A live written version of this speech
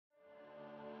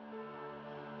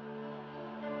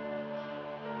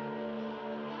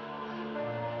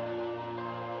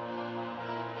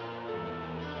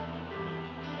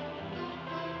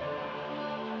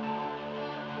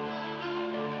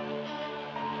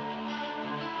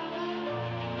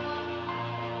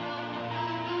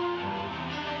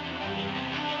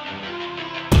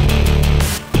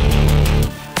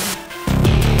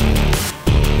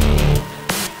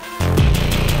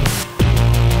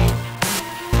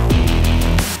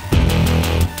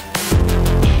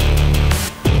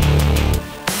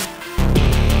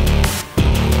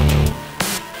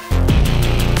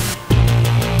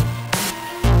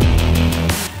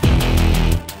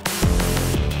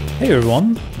Hey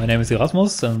everyone, my name is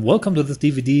Erasmus and welcome to this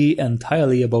DVD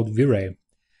entirely about Vray.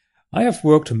 I have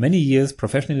worked many years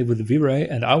professionally with Vray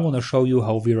and I want to show you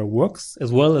how Vray works,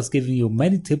 as well as giving you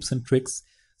many tips and tricks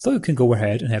so you can go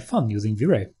ahead and have fun using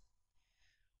Vray.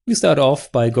 We start off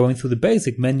by going through the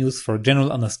basic menus for general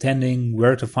understanding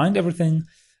where to find everything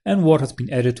and what has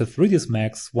been added to 3ds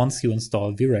Max once you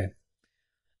install Vray.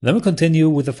 Then we continue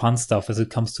with the fun stuff as it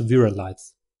comes to Vray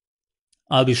lights.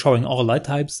 I'll be showing all light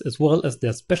types as well as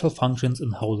their special functions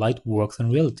and how light works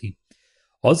in reality.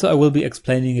 Also, I will be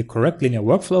explaining a correct linear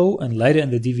workflow, and later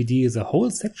in the DVD is a whole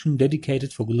section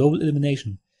dedicated for global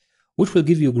illumination, which will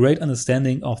give you a great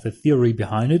understanding of the theory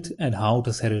behind it and how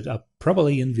to set it up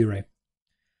properly in Vray.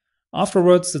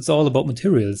 Afterwards, it's all about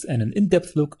materials and an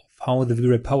in-depth look of how the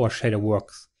Vray PowerShader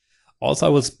works. Also, I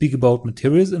will speak about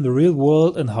materials in the real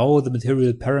world and how the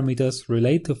material parameters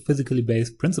relate to physically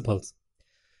based principles.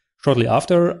 Shortly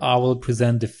after, I will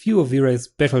present a few of Vray's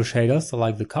special shaders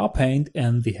like the CarPaint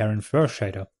and the Hair and Fur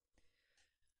shader.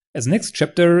 As next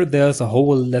chapter, there's a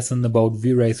whole lesson about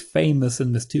Vray's famous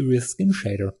and mysterious skin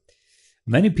shader.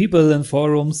 Many people in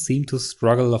forums seem to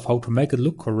struggle of how to make it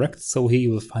look correct, so here you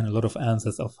will find a lot of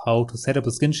answers of how to set up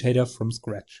a skin shader from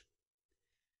scratch.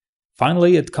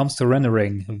 Finally, it comes to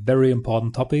rendering, a very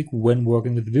important topic when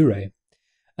working with Vray.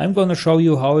 I'm going to show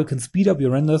you how you can speed up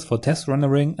your renders for test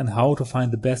rendering and how to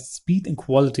find the best speed and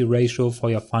quality ratio for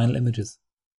your final images.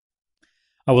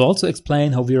 I will also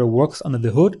explain how Vray works under the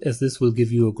hood, as this will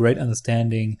give you a great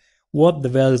understanding what the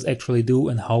values actually do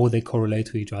and how they correlate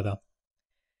to each other.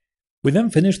 We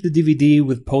then finish the DVD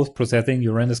with post-processing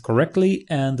your renders correctly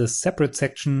and a separate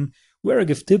section where I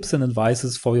give tips and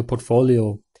advices for your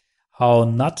portfolio, how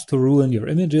not to ruin your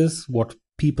images, what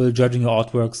people judging your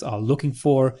artworks are looking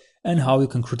for, and how you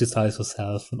can criticize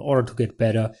yourself in order to get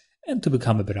better and to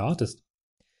become a better artist.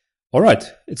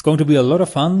 Alright, it's going to be a lot of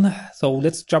fun, so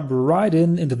let's jump right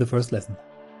into the first lesson.